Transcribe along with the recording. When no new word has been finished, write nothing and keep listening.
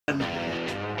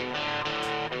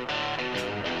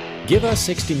Give us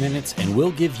 60 minutes and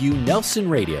we'll give you Nelson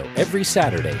Radio every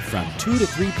Saturday from 2 to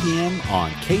 3 p.m.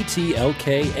 on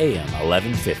KTLK AM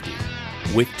 1150.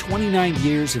 With 29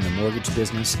 years in the mortgage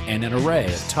business and an array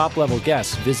of top-level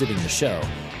guests visiting the show,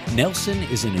 Nelson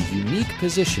is in a unique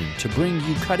position to bring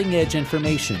you cutting-edge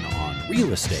information on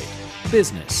real estate,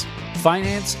 business,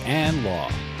 finance, and law.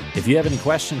 If you have any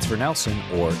questions for Nelson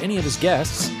or any of his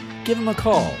guests, give him a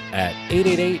call at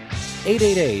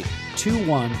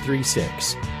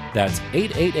 888-888-2136. That's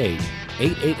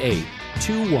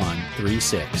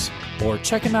 888-888-2136. Or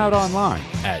check him out online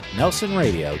at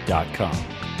nelsonradio.com.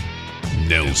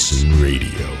 Nelson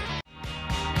Radio.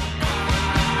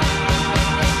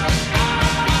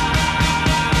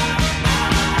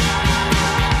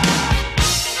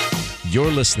 You're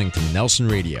listening to Nelson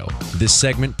Radio. This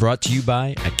segment brought to you by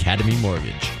Academy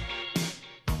Mortgage.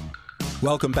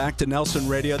 Welcome back to Nelson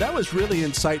Radio. That was really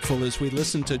insightful as we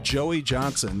listened to Joey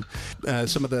Johnson,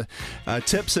 some of the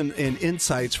tips and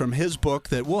insights from his book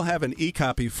that we'll have an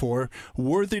e-copy for,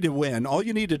 Worthy to Win. All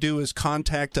you need to do is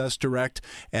contact us direct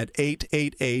at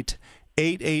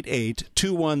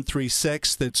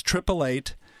 888-888-2136. That's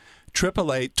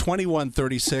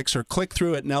 888-2136, or click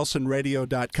through at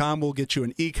nelsonradio.com. We'll get you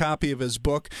an e-copy of his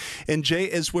book. And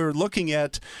Jay, as we're looking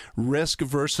at risk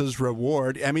versus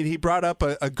reward, I mean, he brought up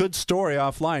a good story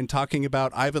offline talking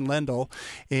about Ivan Lendl,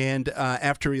 and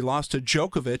after he lost to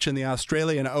Djokovic in the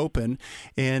Australian Open,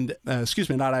 and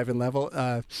not Ivan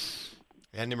Lendl,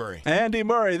 Andy Murray. Andy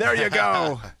Murray, there you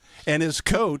go. And his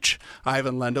coach,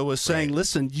 Ivan Lendl, was saying,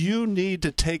 listen, you need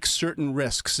to take certain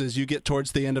risks as you get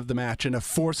towards the end of the match. In a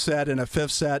fourth set and a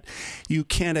fifth set, you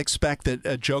can't expect that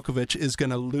Djokovic is going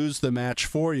to lose the match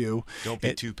for you. Don't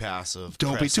be too passive.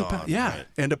 Don't be too passive. Yeah, right.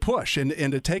 And to push and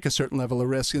to take a certain level of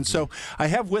risk. And so I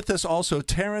have with us also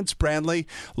Terrence Branley,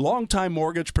 longtime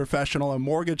mortgage professional, a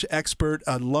mortgage expert,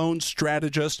 a loan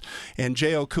strategist, and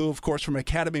Jay Oku, of course, from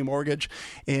Academy Mortgage.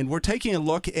 And we're taking a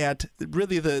look at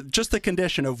really the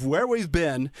condition of where we've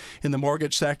been in the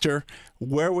mortgage sector,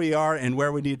 where we are, and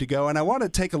where we need to go. And I want to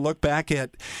take a look back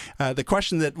at the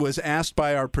question that was asked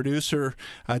by our producer,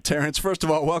 Terrence. First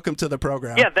of all, welcome to the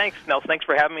program. Yeah, thanks, Nelson. Thanks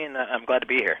for having me, and I'm glad to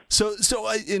be here. So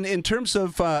in terms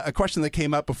of a question that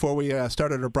came up before we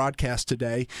started our broadcast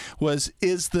today was,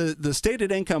 is the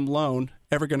stated income loan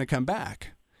ever going to come back?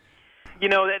 You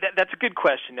know, that's a good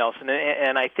question, Nelson.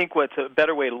 And I think what's a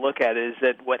better way to look at it is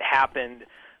that what happened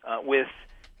with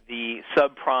the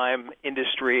subprime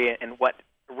industry and what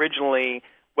originally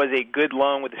was a good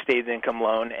loan with the stated income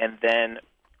loan, and then,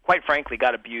 quite frankly,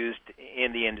 got abused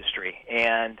in the industry.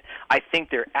 And I think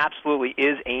there absolutely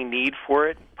is a need for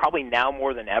it, probably now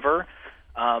more than ever.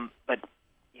 But,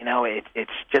 you know,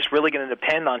 it's just really going to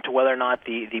depend on to whether or not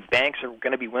the banks are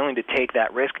going to be willing to take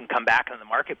that risk and come back into the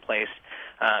marketplace,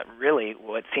 really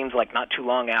what seems like not too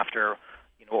long after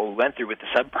what we went through with the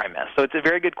subprime mess. So it's a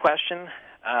very good question.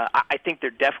 I think there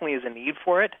definitely is a need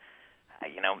for it.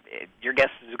 Your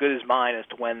guess is as good as mine as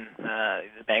to when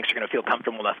the banks are going to feel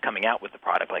comfortable enough coming out with a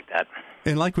product like that.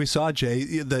 And like we saw,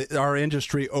 Jay, our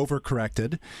industry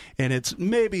overcorrected, and it's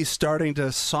maybe starting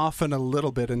to soften a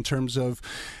little bit in terms of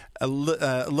a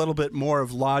little bit more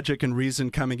of logic and reason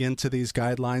coming into these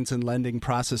guidelines and lending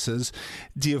processes.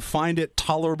 Do you find it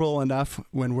tolerable enough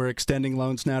when we're extending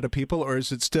loans now to people, or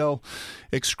is it still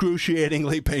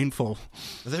excruciatingly painful?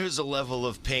 There's a level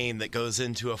of pain that goes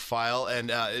into a file,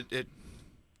 and it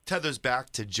tethers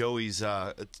back to Joey's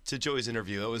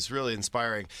interview. It was really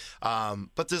inspiring.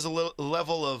 But there's a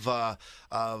level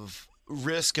of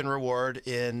risk and reward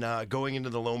in going into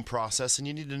the loan process, and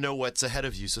you need to know what's ahead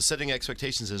of you. So setting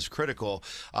expectations is critical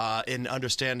in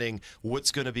understanding what's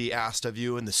going to be asked of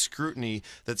you and the scrutiny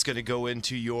that's going to go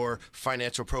into your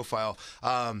financial profile.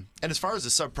 And as far as the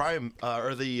subprime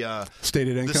or the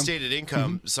stated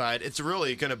income side, it's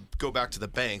really going to go back to the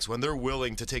banks. When they're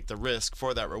willing to take the risk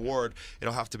for that reward,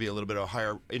 it'll have to be a little bit of a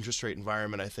higher interest rate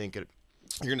environment. I think you're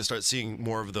going to start seeing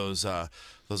more of those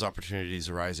opportunities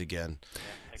arise again.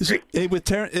 With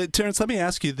Terrence, let me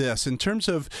ask you this. In terms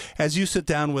of, as you sit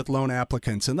down with loan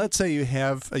applicants, and let's say you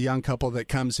have a young couple that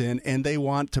comes in and they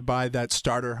want to buy that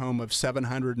starter home of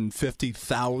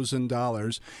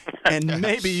 $750,000, and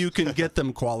maybe you can get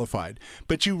them qualified,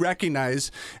 but you recognize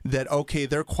that, okay,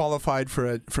 they're qualified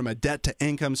from a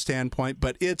debt-to-income standpoint,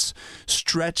 but it's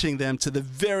stretching them to the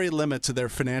very limits of their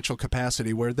financial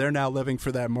capacity where they're now living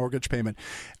for that mortgage payment.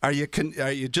 Are you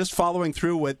just following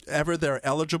through whatever they're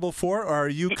eligible for, or are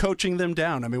you coaching them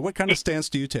down? I mean, what kind of stance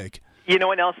do you take? You know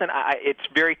what, Nelson? It's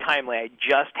very timely. I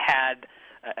just had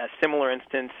a similar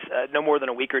instance no more than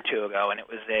a week or two ago, and it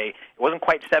wasn't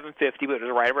quite 750, but it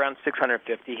was right around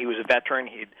 650. He was a veteran.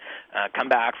 He'd come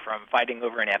back from fighting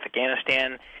over in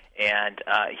Afghanistan, and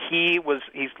he's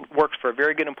worked for a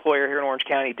very good employer here in Orange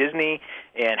County, Disney,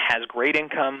 and has great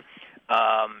income,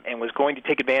 and was going to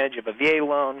take advantage of a VA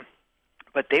loan,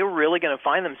 but they were really going to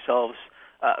find themselves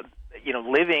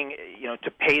living,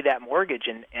 to pay that mortgage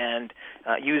and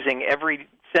using every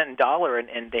cent and dollar,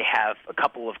 and they have a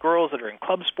couple of girls that are in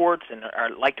club sports and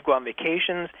like to go on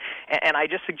vacations. And I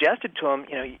just suggested to them,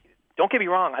 don't get me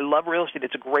wrong, I love real estate.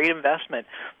 It's a great investment,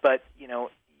 but,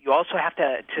 you also have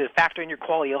to factor in your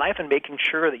quality of life and making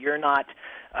sure that you're not,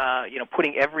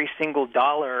 putting every single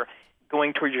dollar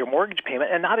going towards your mortgage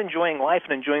payment and not enjoying life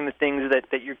and enjoying the things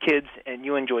that your kids and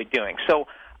you enjoy doing. So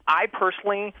I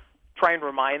personally try and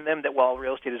remind them that while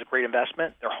real estate is a great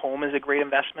investment, their home is a great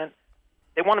investment,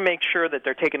 they want to make sure that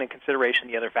they're taking into consideration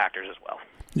the other factors as well.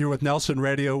 You're with Nelson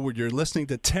Radio, where you're listening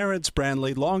to Terrence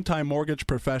Branley, longtime mortgage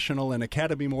professional and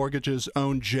Academy Mortgage's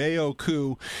own Jay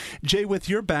Oku. Jay, with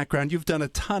your background, you've done a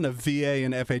ton of VA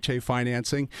and FHA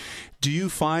financing. Do you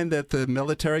find that the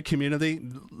military community,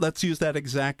 let's use that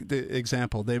exact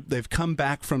example, they've come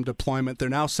back from deployment, they're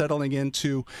now settling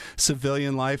into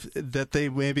civilian life, that they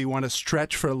maybe want to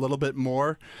stretch for a little bit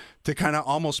more to kind of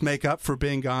almost make up for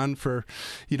being gone for,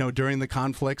 during the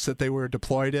conflicts that they were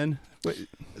deployed in?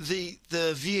 The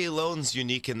VA loan's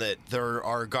unique in that there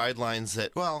are guidelines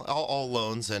that, all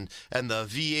loans and the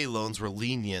VA loans were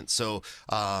lenient. So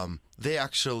they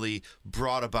actually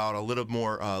brought about a little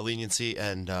more leniency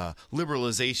and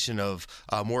liberalization of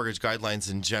mortgage guidelines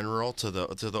in general to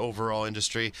the overall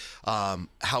industry.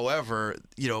 However,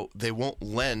 they won't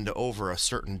lend over a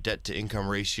certain debt-to-income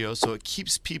ratio, so it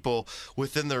keeps people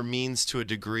within their means to a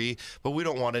degree. But we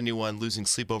don't want anyone losing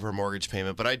sleep over a mortgage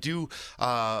payment. But I do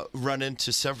run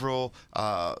into several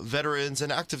veterans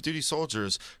and active duty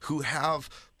soldiers who have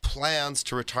plans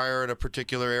to retire in a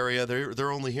particular area.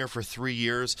 They're only here for 3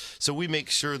 years, so we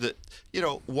make sure that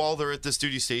while they're at this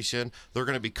duty station, they're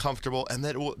going to be comfortable, and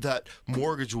that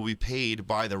mortgage will be paid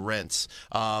by the rents.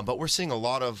 But we're seeing a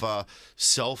lot of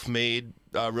self-made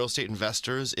real estate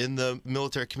investors in the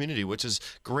military community, which is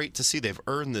great to see. They've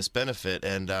earned this benefit,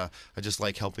 and I just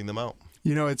like helping them out.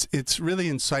 It's really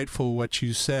insightful what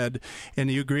you said,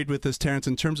 and you agreed with this, Terrence,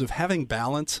 in terms of having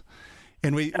balance.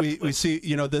 And we see,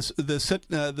 this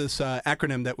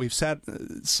acronym that we've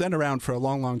sent around for a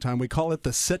long, long time. We call it the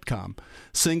sitcom: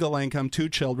 single income, 2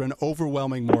 children,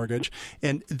 overwhelming mortgage.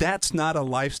 And that's not a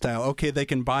lifestyle. Okay, they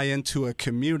can buy into a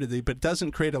community, but it doesn't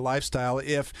create a lifestyle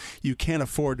if you can't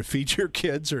afford to feed your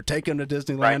kids or take them to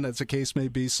Disneyland, right, as the case may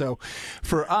be. So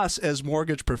for us as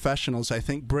mortgage professionals, I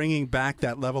think bringing back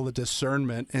that level of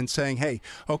discernment and saying, hey,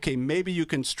 okay, maybe you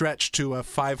can stretch to a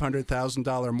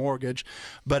 $500,000 mortgage,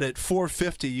 but at $450,000,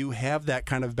 you have that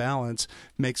kind of balance,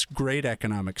 makes great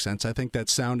economic sense. I think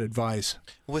that's sound advice.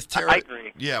 With Terrence, I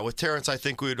agree. Yeah, with Terrence, I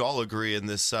think we'd all agree in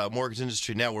this mortgage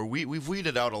industry now, where we've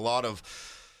weeded out a lot of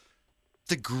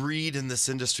the greed in this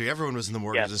industry. Everyone was in the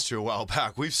mortgage industry a while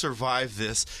back. We've survived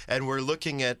this, and we're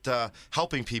looking at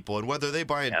helping people. And whether they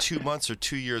buy in 2 months or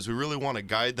 2 years, we really want to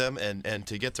guide them and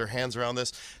to get their hands around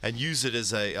this and use it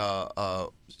as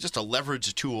just a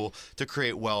leverage tool to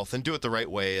create wealth and do it the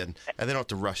right way, and they don't have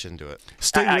to rush into it.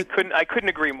 I couldn't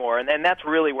agree more, and that's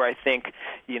really where I think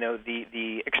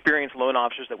the experienced loan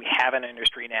officers that we have in our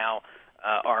industry now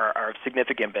are of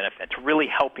significant benefit to really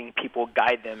helping people,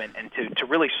 guide them, and to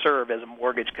really serve as a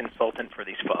mortgage consultant for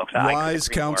these folks. Wise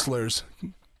counselors.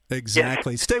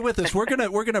 Exactly. Stay with us. We're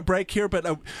gonna break here, but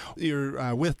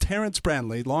you're with Terrence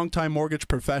Branley, longtime mortgage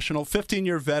professional,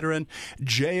 15-year veteran,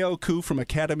 Jay Oku from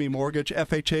Academy Mortgage,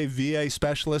 FHA, VA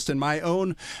specialist, and my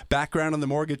own background in the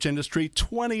mortgage industry,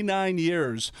 29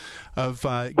 years of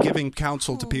giving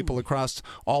counsel to people across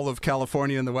all of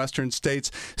California and the western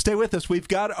states. Stay with us. We've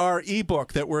got our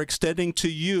ebook that we're extending to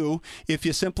you. If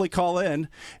you simply call in,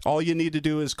 all you need to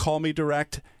do is call me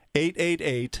direct,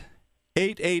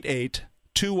 888-888-2136.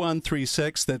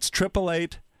 That's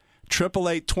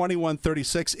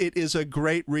 888-888-2136. It is a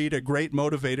great read, a great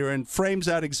motivator, and frames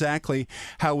out exactly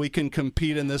how we can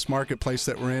compete in this marketplace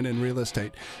that we're in real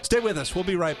estate. Stay with us. We'll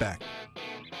be right back.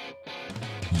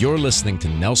 You're listening to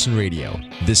Nelson Radio.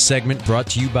 This segment brought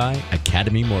to you by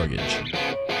Academy Mortgage.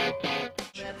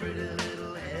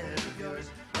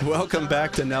 Welcome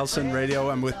back to Nelson Radio.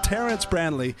 I'm with Terrence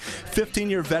Branley,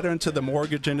 15-year veteran to the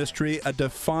mortgage industry, a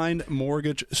defined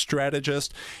mortgage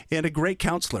strategist, and a great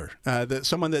counselor,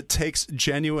 someone that takes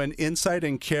genuine insight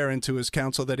and care into his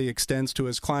counsel that he extends to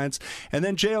his clients. And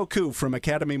then Jay Oku from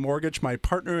Academy Mortgage, my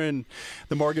partner in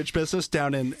the mortgage business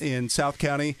down in South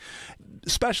County,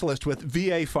 specialist with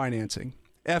VA financing.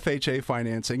 FHA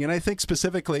financing. And I think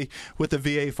specifically with the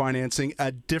VA financing,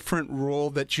 a different role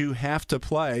that you have to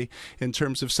play in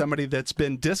terms of somebody that's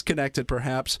been disconnected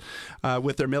perhaps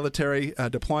with their military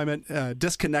deployment,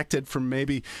 disconnected from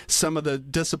maybe some of the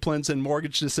disciplines and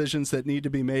mortgage decisions that need to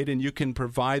be made, and you can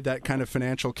provide that kind of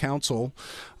financial counsel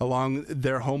along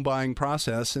their home buying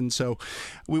process. And so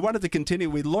we wanted to continue.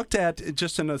 We looked at,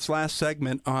 just in this last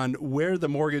segment, on where the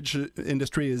mortgage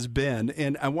industry has been,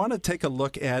 and I want to take a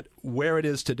look at where it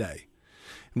is today.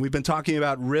 And we've been talking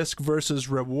about risk versus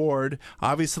reward.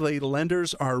 Obviously,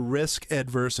 lenders are risk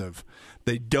aversive.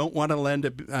 They don't want to lend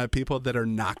to people that are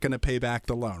not going to pay back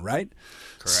the loan, right?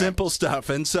 Correct. Simple stuff.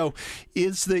 And so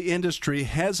is the industry,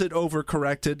 has it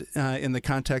overcorrected in the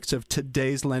context of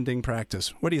today's lending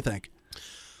practice? What do you think?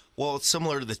 Well, it's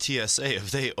similar to the TSA.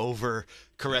 If they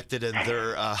overcorrected in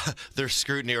their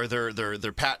scrutiny or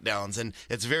their pat downs, and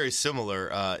it's very similar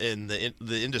in the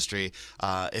industry.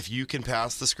 If you can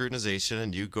pass the scrutinization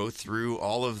and you go through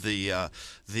all of the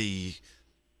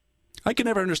I can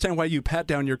never understand why you pat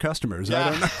down your customers.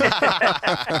 Yeah.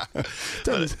 I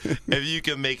don't know. If you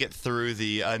can make it through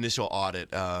the initial audit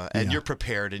and you're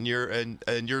prepared, and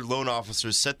your loan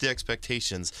officers set the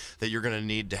expectations that you're going to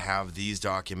need to have these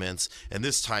documents in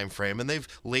this time frame, and they've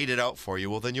laid it out for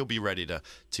you, well, then you'll be ready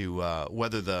to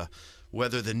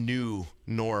weather the new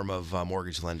norm of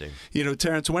mortgage lending. You know,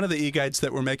 Terrence, one of the e-guides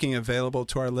that we're making available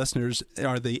to our listeners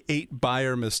are the 8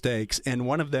 buyer mistakes, and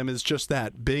one of them is just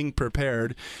that, being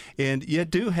prepared. And you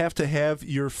do have to have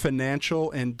your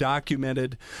financial and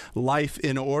documented life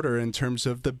in order in terms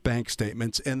of the bank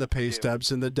statements and the pay stubs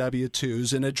and the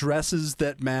W-2s and addresses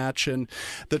that match and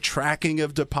the tracking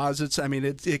of deposits. I mean,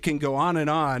 it can go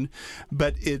on,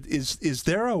 but is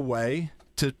there a way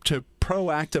to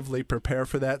proactively prepare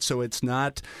for that so it's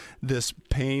not this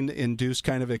pain-induced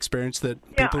kind of experience that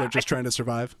people are just trying to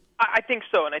survive? I think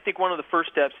so, and I think one of the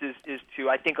first steps is to,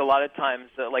 I think a lot of times,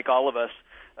 like all of us,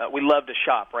 we love to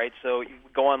shop, right? So we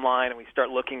go online and we start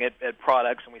looking at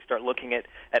products and we start looking at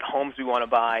homes we want to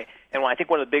buy. And I think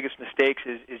one of the biggest mistakes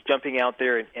is jumping out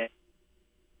there and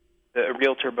a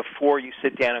realtor before you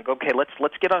sit down and go, okay,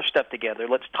 let's get our stuff together.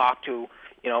 Let's talk to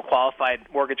a qualified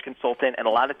mortgage consultant. And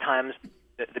a lot of times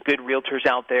the good realtors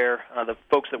out there, the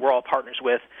folks that we're all partners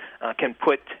with, can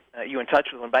put you in touch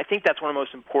with them. But I think that's one of the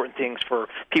most important things for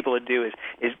people to do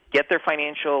is get their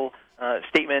financial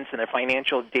statements and their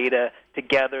financial data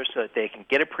together so that they can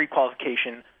get a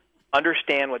pre-qualification,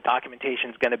 understand what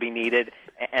documentation is going to be needed,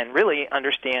 and really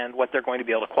understand what they're going to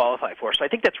be able to qualify for. So I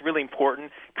think that's really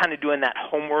important, kind of doing that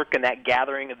homework and that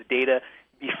gathering of the data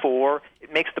before.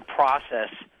 It makes the process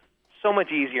so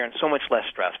much easier and so much less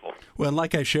stressful. Well,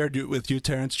 like I shared with you,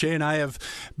 Terrence, Jay and I have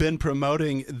been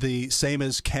promoting the same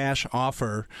as cash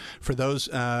offer for those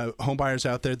home buyers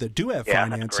out there that do have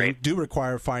financing, do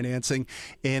require financing,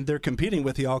 and they're competing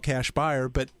with the all-cash buyer,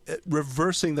 but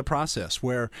reversing the process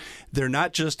where they're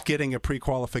not just getting a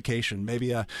pre-qualification, maybe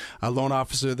a loan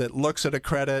officer that looks at a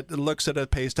credit, looks at a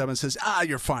pay stub and says,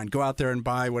 you're fine, go out there and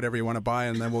buy whatever you want to buy,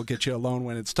 and then we'll get you a loan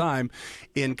when it's time.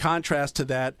 In contrast to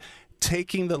that,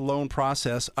 taking the loan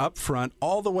process up front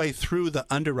all the way through the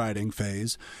underwriting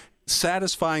phase,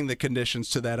 satisfying the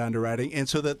conditions to that underwriting, and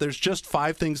so that there's just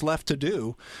 5 things left to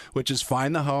do, which is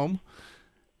find the home,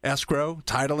 escrow,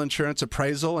 title insurance,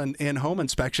 appraisal, and home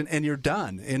inspection, and you're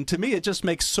done. And to me, it just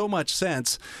makes so much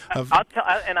sense. I'll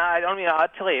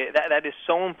tell you, that is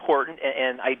so important.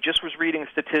 And I just was reading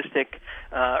a statistic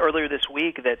earlier this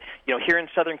week that, here in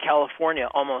Southern California,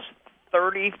 almost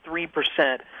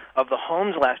 33% of the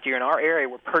homes last year in our area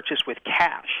were purchased with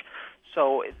cash.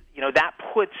 So, that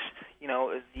puts,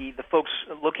 the folks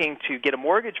looking to get a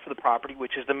mortgage for the property,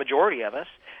 which is the majority of us,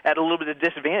 at a little bit of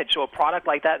disadvantage. So a product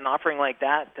like that, an offering like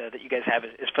that that you guys have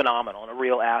is phenomenal and a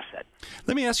real asset.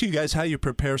 Let me ask you guys how you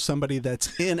prepare somebody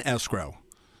that's in escrow.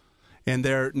 And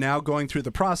they're now going through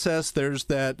the process. There's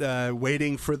that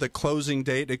waiting for the closing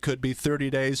date. It could be 30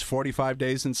 days, 45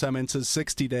 days, in some instances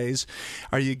 60 days.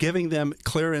 Are you giving them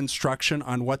clear instruction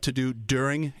on what to do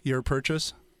during your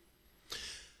purchase?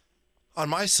 On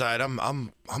my side, I'm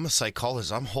a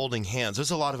psychologist. I'm holding hands.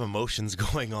 There's a lot of emotions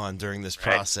going on during this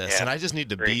process, and I just need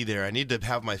to be there. I need to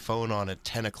have my phone on at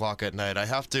 10 o'clock at night. I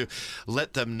have to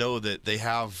let them know that they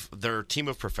have their team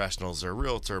of professionals, their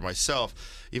realtor, myself,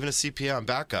 even a CPA on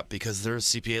backup, because there's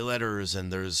CPA letters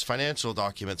and there's financial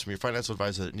documents from your financial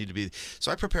advisor that need to be. So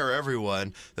I prepare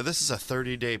everyone that this is a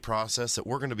 30-day process that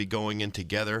we're going to be going in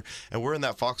together, and we're in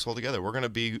that foxhole together. We're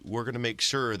going to make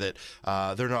sure that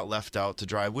they're not left out to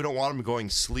dry. We don't want them going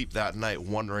to sleep that night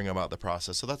wondering wondering about the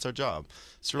process. So that's our job.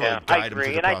 It's really guide I them through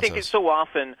agree, the and process. I think it's so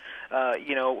often,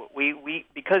 we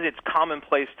because it's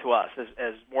commonplace to us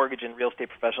as mortgage and real estate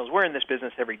professionals. We're in this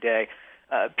business every day.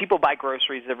 People buy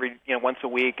groceries once a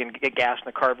week and get gas in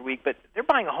the car every week, but they're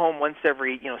buying a home once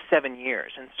every 7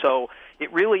 years, and so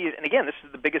it really is. And again, this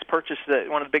is the biggest purchase,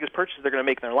 one of the biggest purchases they're going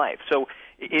to make in their life. So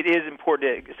it is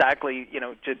important to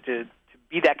to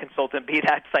be that consultant, be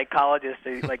that psychologist,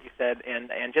 like you said,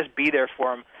 and just be there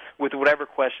for them with whatever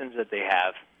questions that they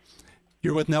have.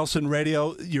 You're with Nelson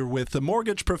Radio. You're with the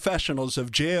mortgage professionals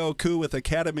of J.O. Koo with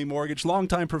Academy Mortgage,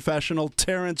 longtime professional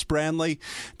Terrence Branley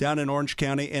down in Orange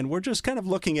County. And we're just kind of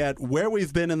looking at where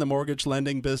we've been in the mortgage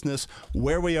lending business,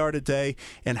 where we are today,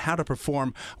 and how to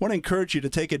perform. I want to encourage you to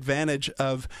take advantage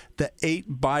of the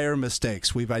 8 buyer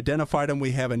mistakes. We've identified them.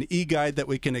 We have an e-guide that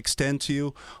we can extend to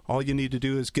you. All you need to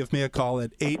do is give me a call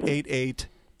at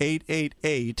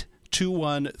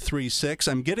 888-888-2136.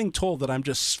 I'm getting told that I'm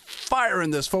just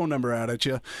firing this phone number out at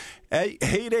you.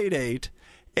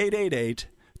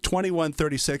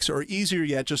 888-888-2136, or easier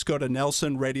yet, just go to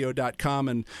nelsonradio.com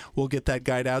and we'll get that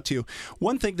guide out to you.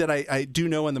 One thing that I do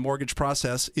know in the mortgage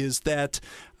process is that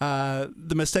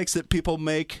the mistakes that people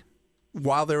make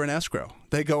while they're in escrow.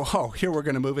 They go, here we're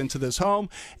going to move into this home,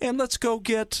 and let's go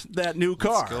get that new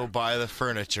car. Let's go buy the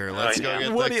furniture. Let's go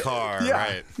get the car. Yeah,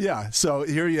 right. Yeah. So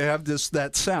here you have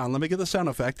that sound. Let me get the sound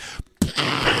effect.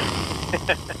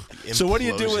 So what do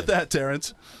you do with that,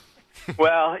 Terrence?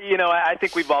 Well, I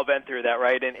think we've all been through that,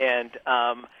 right? And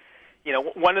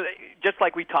one of just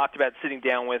like we talked about, sitting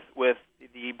down with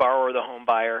the borrower or the home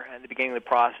buyer at the beginning of the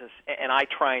process, and I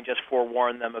try and just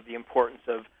forewarn them of the importance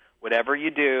of whatever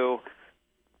you do.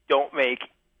 Don't make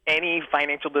any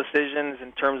financial decisions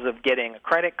in terms of getting a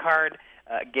credit card,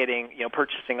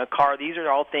 purchasing a car. These are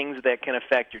all things that can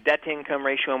affect your debt-to-income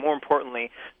ratio, and more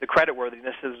importantly, the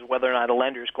creditworthiness is whether or not a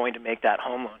lender is going to make that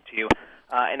home loan to you.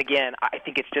 And again, I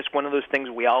think it's just one of those things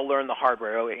we all learn the hard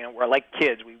way. We're like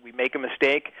kids. We make a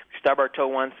mistake, we stub our toe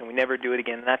once, and we never do it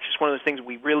again. And that's just one of those things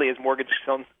we really, as mortgage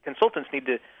consultants, need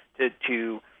to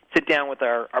sit down with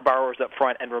our borrowers up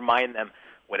front and remind them,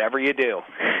 whatever you do,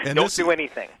 don't do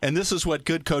anything. And this is what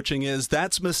good coaching is.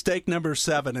 That's mistake number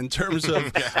 7 in terms of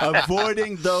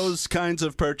avoiding those kinds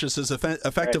of purchases,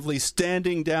 effectively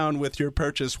standing down with your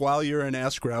purchase while you're in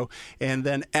escrow, and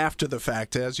then after the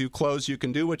fact, as you close, you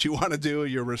can do what you want to do.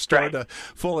 You're restored to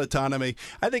full autonomy.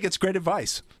 I think it's great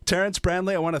advice. Terrence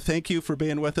Branley, I want to thank you for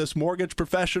being with us, mortgage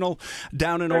professional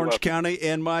down in Orange County,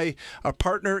 and a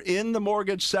partner in the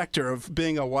mortgage sector of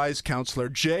being a wise counselor,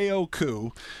 J.O.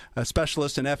 Koo, a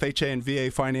specialist in FHA and VA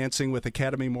financing with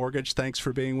Academy Mortgage. Thanks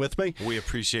for being with me. We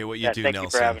appreciate what you do, thank Nelson.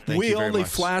 You for having me. We only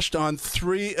flashed on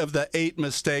 3 of the 8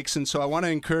 mistakes, and so I want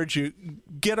to encourage you,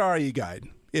 get our e-guide.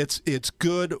 It's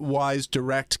good, wise,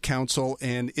 direct counsel,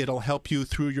 and it'll help you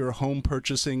through your home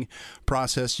purchasing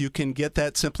process. You can get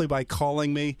that simply by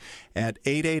calling me at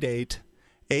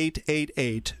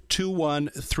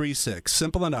 888-2136.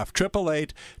 Simple enough.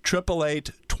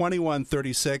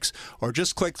 888-888-2136, or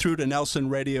just click through to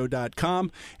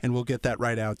nelsonradio.com and we'll get that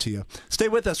right out to you. Stay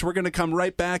with us. We're going to come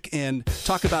right back and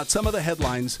talk about some of the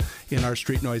headlines in our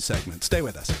Street Noise segment. Stay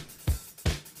with us.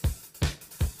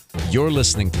 You're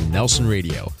listening to Nelson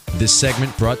Radio. This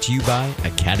segment brought to you by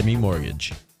Academy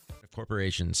Mortgage.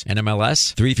 Corporations,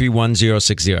 NMLS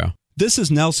 331060. This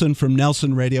is Nelson from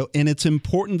Nelson Radio, and it's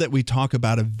important that we talk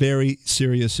about a very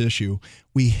serious issue.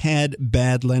 We had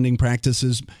bad lending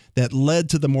practices that led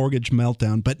to the mortgage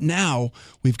meltdown, but now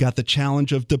we've got the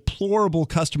challenge of deplorable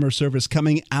customer service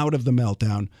coming out of the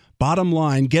meltdown. Bottom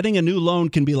line, getting a new loan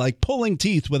can be like pulling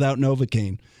teeth without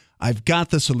Novocaine. I've got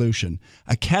the solution.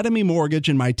 Academy Mortgage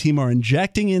and my team are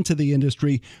injecting into the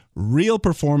industry real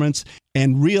performance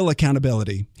and real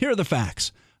accountability. Here are the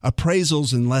facts.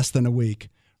 Appraisals in less than a week.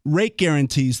 Rate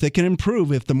guarantees that can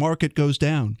improve if the market goes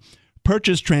down.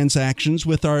 Purchase transactions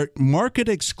with our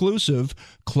market-exclusive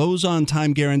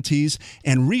close-on-time guarantees,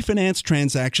 and refinance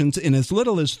transactions in as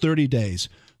little as 30 days.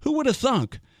 Who would have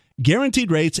thunk? Guaranteed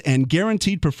rates and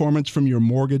guaranteed performance from your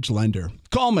mortgage lender.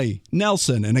 Call me,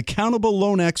 Nelson, an accountable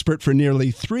loan expert for nearly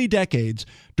 3 decades.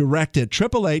 Direct at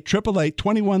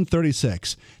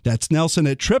 888-888-2136. That's Nelson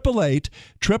at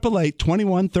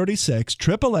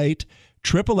 888-888-2136.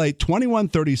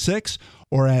 888-888-2136,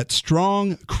 or at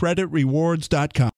strongcreditrewards.com.